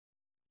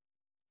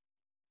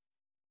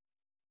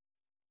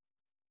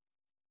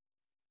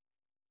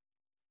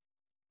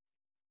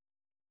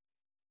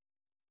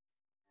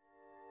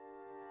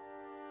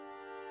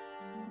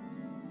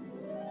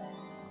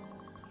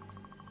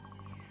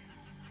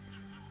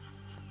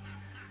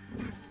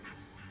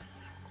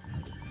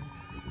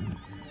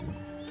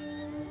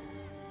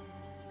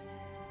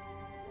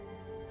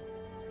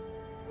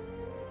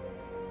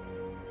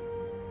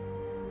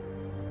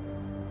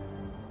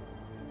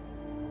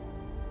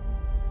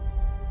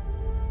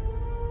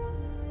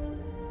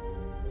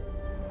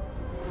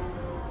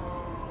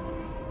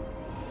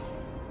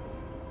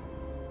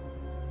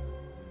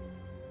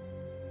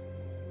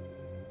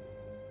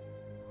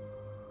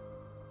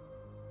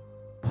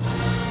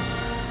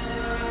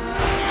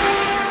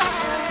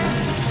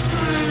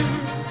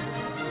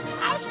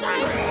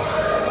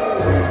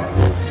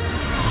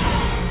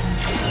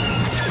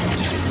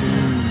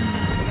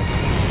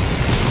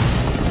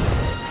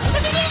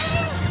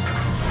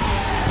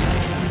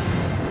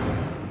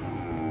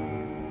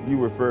You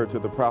refer to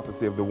the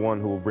prophecy of the one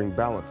who will bring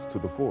balance to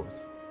the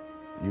Force.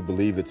 You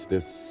believe it's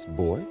this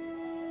boy?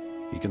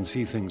 He can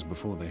see things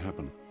before they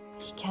happen.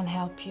 He can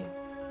help you.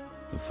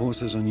 The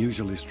Force is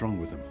unusually strong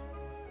with him.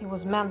 He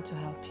was meant to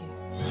help you.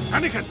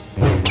 Anakin!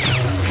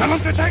 Tell him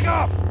to take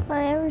off! Will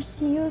I ever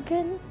see you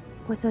again?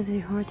 What does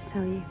your heart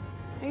tell you?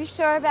 Are you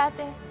sure about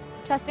this?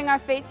 Trusting our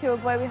fate to a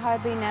boy we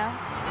hardly know?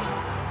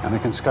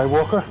 Anakin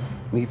Skywalker,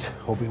 meet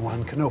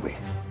Obi-Wan Kenobi.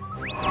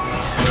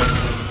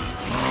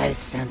 I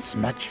sense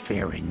much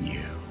fear in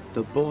you.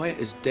 The boy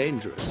is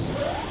dangerous.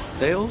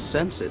 They all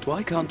sense it.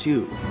 Why can't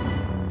you?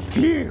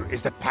 Fear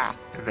is the path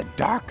to the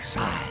dark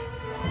side.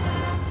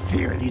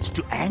 Fear leads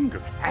to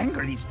anger.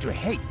 Anger leads to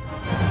hate.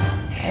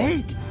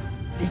 Hate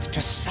leads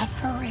to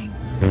suffering.